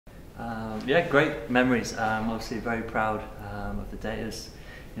Yeah, great memories. Obviously very proud of the day. It was,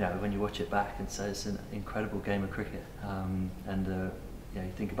 you know, when you watch it back and say it's an incredible game of cricket, and you know,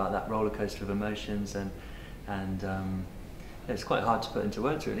 you think about that roller coaster of emotions, and it's quite hard to put into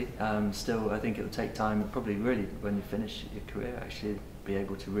words really. Still, I think it will take time, probably really when you finish your career, actually be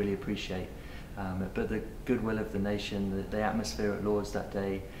able to really appreciate it. But the goodwill of the nation, the atmosphere at Lord's that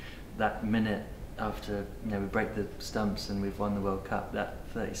day, that minute after, you know, we break the stumps and we've won the World Cup, that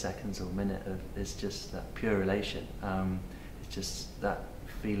 30 seconds or minute is just that pure elation. It's just that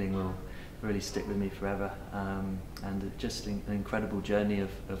feeling will really stick with me forever, and just an incredible journey of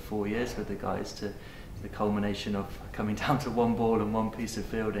 4 years with the guys, to the culmination of coming down to one ball and one piece of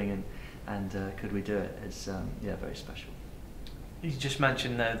fielding, and could we do it? It's yeah, very special. You just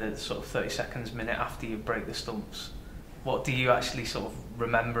mentioned there the sort of 30 seconds, minute after you break the stumps. What do you actually sort of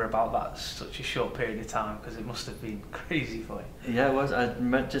remember about that such a short period of time? Because it must have been crazy for you. Yeah, it was. I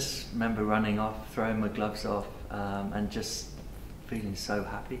just remember running off, throwing my gloves off, and just feeling so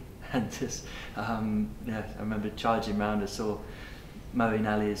happy. And just, yeah, I remember charging round. I saw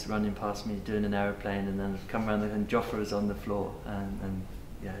Moeen Ali's running past me doing an aeroplane, and then come around and Jofra was on the floor, and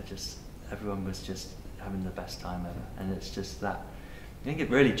yeah, just everyone was just having the best time ever. And it's just that, I think it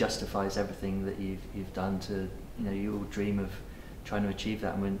really justifies everything that you've done to, you know, you all dream of trying to achieve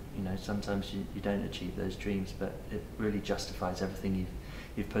that, and when, you know, sometimes you don't achieve those dreams, but it really justifies everything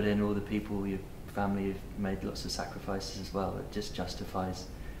you've put in, all the people, your family, you've made lots of sacrifices as well. It just justifies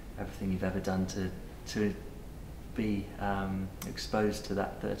everything you've ever done to be exposed to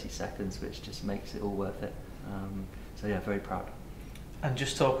that 30 seconds, which just makes it all worth it. So yeah, very proud. And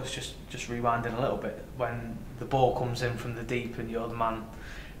just talk us, just rewinding a little bit, when the ball comes in from the deep and you're the man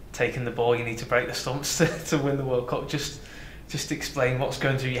taking the ball, you need to break the stumps to win the World Cup. Just explain what's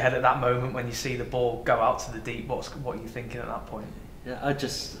going through your head at that moment when you see the ball go out to the deep. What are you thinking at that point? Yeah,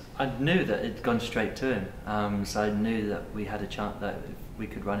 I knew that it'd gone straight to him, so I knew that we had a chance, that we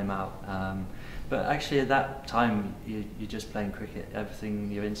could run him out. But actually at that time, you're just playing cricket. Everything,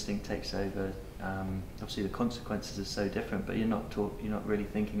 your instinct takes over. Obviously the consequences are so different, but you're not really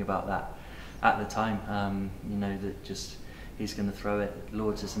thinking about that at the time. You know that just he's going to throw it.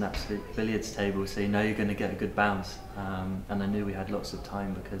 Lord's is an absolute billiards table, so you know you're going to get a good bounce. And I knew we had lots of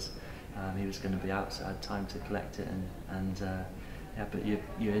time because he was going to be out, so I had time to collect it. And yeah, but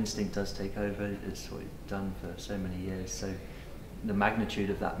your instinct does take over. It's what you've done for so many years. So the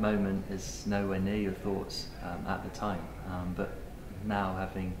magnitude of that moment is nowhere near your thoughts at the time. But now,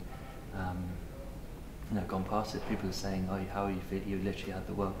 having you know, gone past it, people are saying, "Oh, how are you feel? You literally had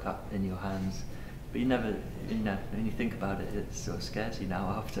the World Cup in your hands." But you never, you know, when you think about it, it sort of scares you now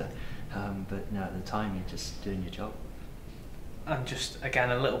after. But you know, at the time, you're just doing your job. And just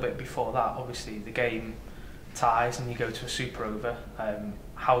again, a little bit before that, obviously the game ties and you go to a super over.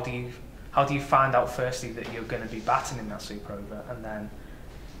 How do you find out firstly that you're going to be batting in that super over, and then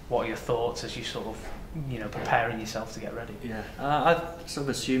what are your thoughts as you sort of, you know, preparing yourself to get ready? Yeah, I've sort of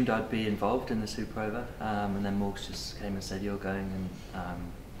assumed I'd be involved in the super over, and then Morgs just came and said you're going,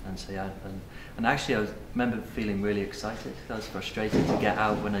 and so yeah, and actually I remember feeling really excited. I was frustrated to get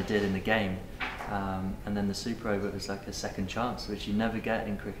out when I did in the game, and then the super over, it was like a second chance, which you never get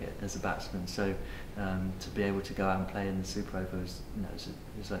in cricket as a batsman. So to be able to go out and play in the super over was, you know, it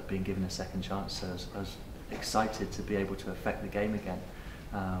was like being given a second chance. So I was excited to be able to affect the game again,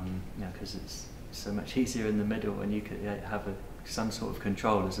 you know, because it's so much easier in the middle when you could have some sort of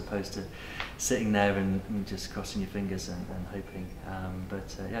control as opposed to sitting there and just crossing your fingers and hoping.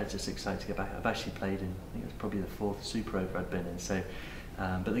 But yeah, just excited to get back. I've actually played in, I think it was probably the 4th super over I'd been in. So,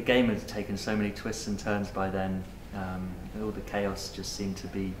 but the game had taken so many twists and turns by then. All the chaos just seemed to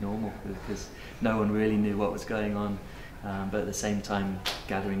be normal because no one really knew what was going on. But at the same time,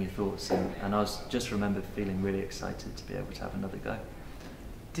 gathering your thoughts, and I just remember feeling really excited to be able to have another go.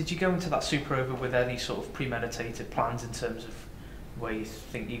 Did you go into that super over with any sort of premeditated plans in terms of where you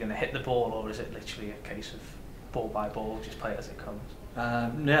think you're going to hit the ball, or is it literally a case of ball by ball, just play it as it comes?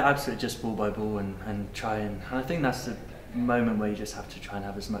 Yeah, absolutely, just ball by ball and try and I think that's the moment where you just have to try and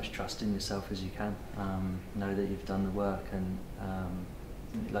have as much trust in yourself as you can. Know that you've done the work, and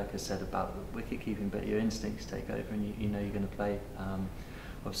like I said about the wicket keeping, but your instincts take over, and you know you're going to play.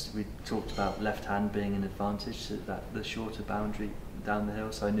 Obviously, we talked about left hand being an advantage, so that the shorter boundary down the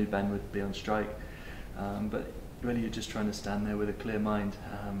hill. So I knew Ben would be on strike, but really you're just trying to stand there with a clear mind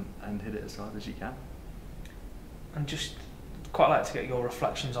and hit it as hard as you can. And just quite like to get your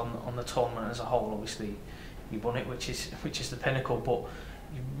reflections on the tournament as a whole. Obviously, you won it, which is the pinnacle, but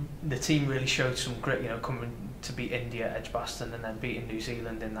the team really showed some grit. You know, coming to beat India at Edgbaston and then beating New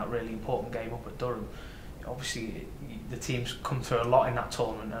Zealand in that really important game up at Durham. obviously the teams come through a lot in that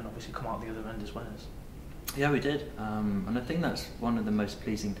tournament and obviously come out the other end as winners. Yeah, we did, and I think that's one of the most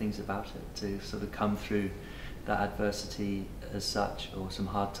pleasing things about it, to sort of come through that adversity as such, or some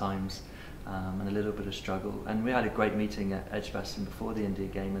hard times, and a little bit of struggle. And we had a great meeting at Edgbaston before the India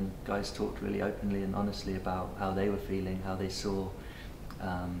game, and guys talked really openly and honestly about how they were feeling, how they saw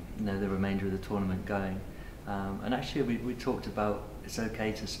the remainder of the tournament going. And actually we talked about it's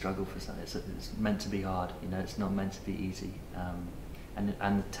okay to struggle for something. It's meant to be hard, it's not meant to be easy. And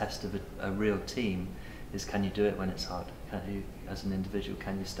the test of a real team is, can you do it when it's hard? As an individual,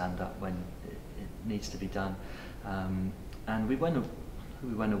 can you stand up when it needs to be done? And we went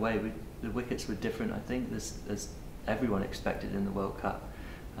away. The wickets were different, I think, as everyone expected in the World Cup.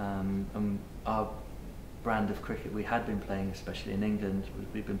 And our brand of cricket we had been playing, especially in England,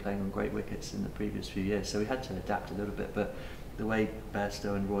 we've been playing on great wickets in the previous few years, so we had to adapt a little bit. But the way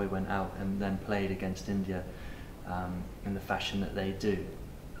Bairstow and Roy went out and then played against India in the fashion that they do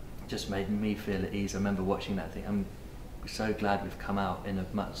just made me feel at ease. I remember watching that thing. I'm so glad we've come out in a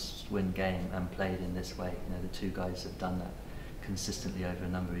must-win game and played in this way. The two guys have done that consistently over a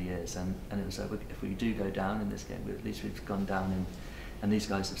number of years, and it was like, if we do go down in this game, at least we've gone down, and these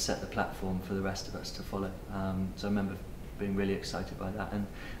guys have set the platform for the rest of us to follow. So I remember being really excited by that.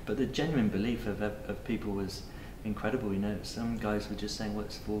 But the genuine belief of people was incredible. Some guys were just saying, well,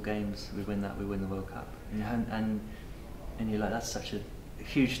 it's 4 games, we win that, we win the World Cup. And you're like, that's such a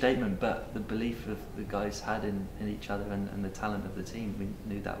huge statement, but the belief of the guys had in each other and the talent of the team, we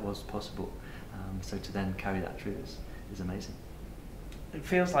knew that was possible. So to then carry that through is amazing. It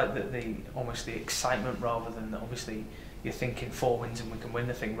feels like almost the excitement, rather than obviously you're thinking 4 wins and we can win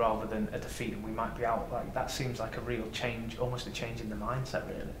the thing, rather than a defeat and we might be out. Like, that seems like a real change, almost a change in the mindset,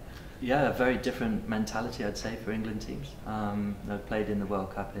 really. Yeah, a very different mentality, I'd say, for England teams. They've played in the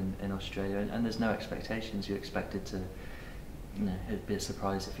World Cup in Australia, and there's no expectations. You expected to, it'd be a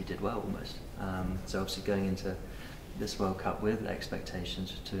surprise if you did well, almost. So obviously going into this World Cup with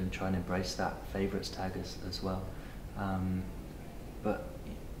expectations to try and embrace that favourites tag as well. But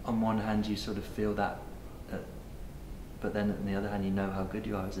on one hand you sort of feel that, but then on the other hand you know how good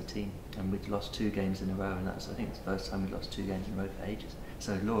you are as a team. And we'd lost 2 games in a row, and I think it's the first time we'd lost 2 games in a row for ages.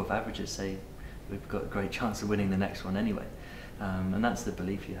 So law of averages say we've got a great chance of winning the next one anyway. And that's the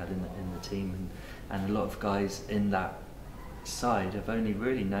belief you had in the team. And a lot of guys in that side have only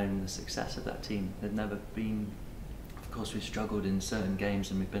really known the success of that team. They've never been, of course we've struggled in certain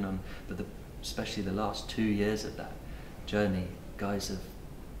games and we've been on, but especially the last 2 years of that journey, guys have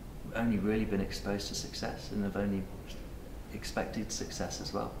only really been exposed to success, and have only expected success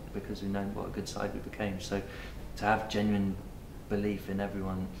as well, because we've known what a good side we became. So to have genuine belief in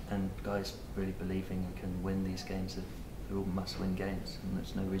everyone, and guys really believing we can win these games, they're all must-win games, and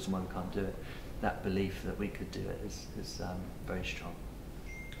there's no reason why we can't do it. That belief that we could do it is very strong.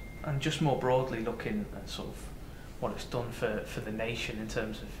 And just more broadly, looking at sort of what it's done for the nation in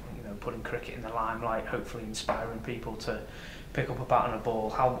terms of putting cricket in the limelight, hopefully inspiring people to pick up a bat and a ball.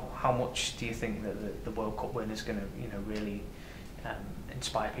 How much do you think that the World Cup win is going to really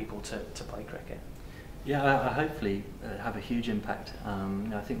inspire people to play cricket? Yeah, I hopefully have a huge impact.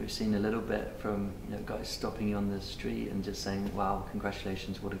 I think we've seen a little bit from guys stopping you on the street and just saying, "Wow,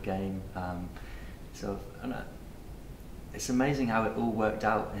 congratulations, what a game!" It's amazing how it all worked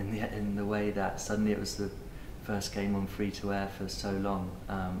out in the way that suddenly it was the first game on free to air for so long,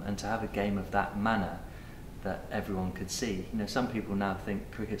 and to have a game of that manner that everyone could see. Some people now think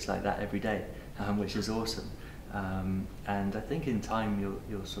cricket's like that every day, which is awesome. And I think in time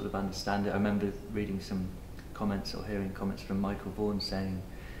you'll sort of understand it. I remember reading some comments or hearing comments from Michael Vaughan saying,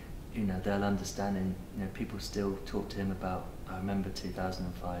 they'll understand, and people still talk to him about, I remember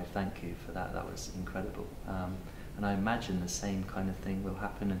 2005, thank you for that, that was incredible. And I imagine the same kind of thing will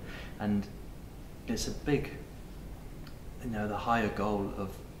happen, and it's a big, the higher goal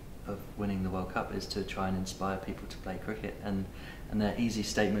of winning the World Cup is to try and inspire people to play cricket, and they're easy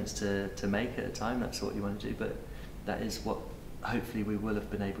statements to make at a time. That's what you want to do, but that is what hopefully we will have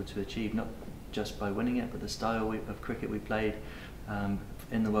been able to achieve, not just by winning it, but the style of cricket we played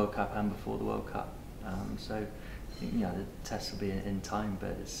in the World Cup and before the World Cup. So the test will be in time,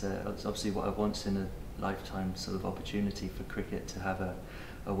 but it's obviously what a once in a lifetime sort of opportunity for cricket to have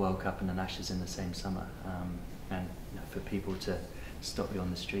a World Cup and an Ashes in the same summer, and for people to stop you on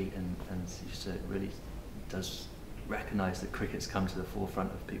the street and it really does recognise that cricket's come to the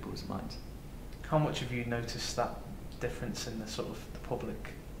forefront of people's minds. How much have you noticed that difference in the sort of the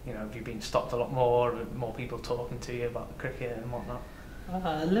public? Have you been stopped a lot more people talking to you about cricket and whatnot?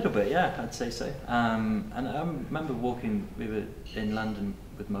 A little bit, yeah, I'd say so. And I remember we were in London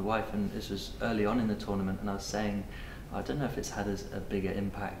with my wife, and this was early on in the tournament, and I was saying, I don't know if it's had a bigger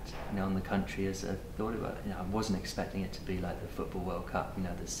impact, on the country as I thought about it. I wasn't expecting it to be like the Football World Cup,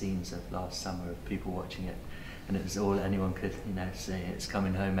 the scenes of last summer of people watching it, and it was all anyone could, say it's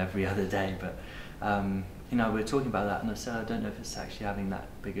coming home every other day. But we were talking about that, and I said, I don't know if it's actually having that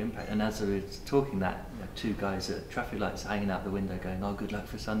big impact. And as I was talking that, two guys at traffic lights hanging out the window going, oh, good luck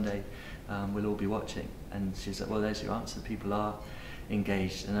for Sunday, we'll all be watching. And she's like, well, there's your answer, people are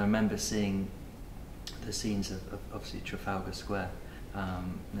engaged. And I remember seeing the scenes of obviously Trafalgar Square.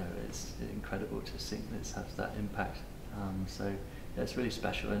 It's incredible to think this has that impact. So yeah, it's really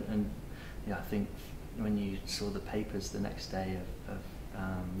special, and I think when you saw the papers the next day of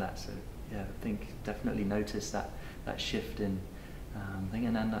that, so yeah, I think definitely noticed that shift in thing,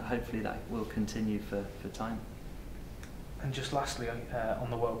 and then hopefully that will continue for time. And just lastly, on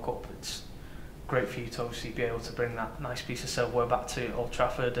the World Cup, it's great for you to obviously be able to bring that nice piece of silverware back to Old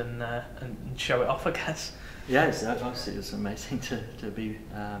Trafford and show it off, I guess. Yeah, obviously it was amazing to be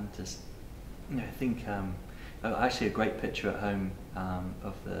just. I think actually a great picture at home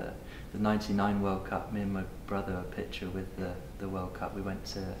of the '99 World Cup. Me and my brother a picture with the World Cup. We went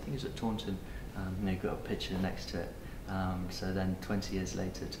to, I think it was at Taunton. Got a picture next to it. So then 20 years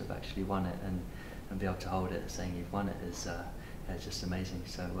later to have actually won it and be able to hold it, saying you've won it is just amazing.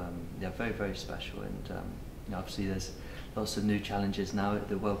 So yeah, very, very special. And obviously there's lots of new challenges now.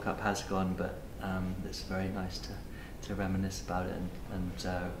 The World Cup has gone, but it's very nice to reminisce about it and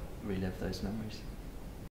relive those memories.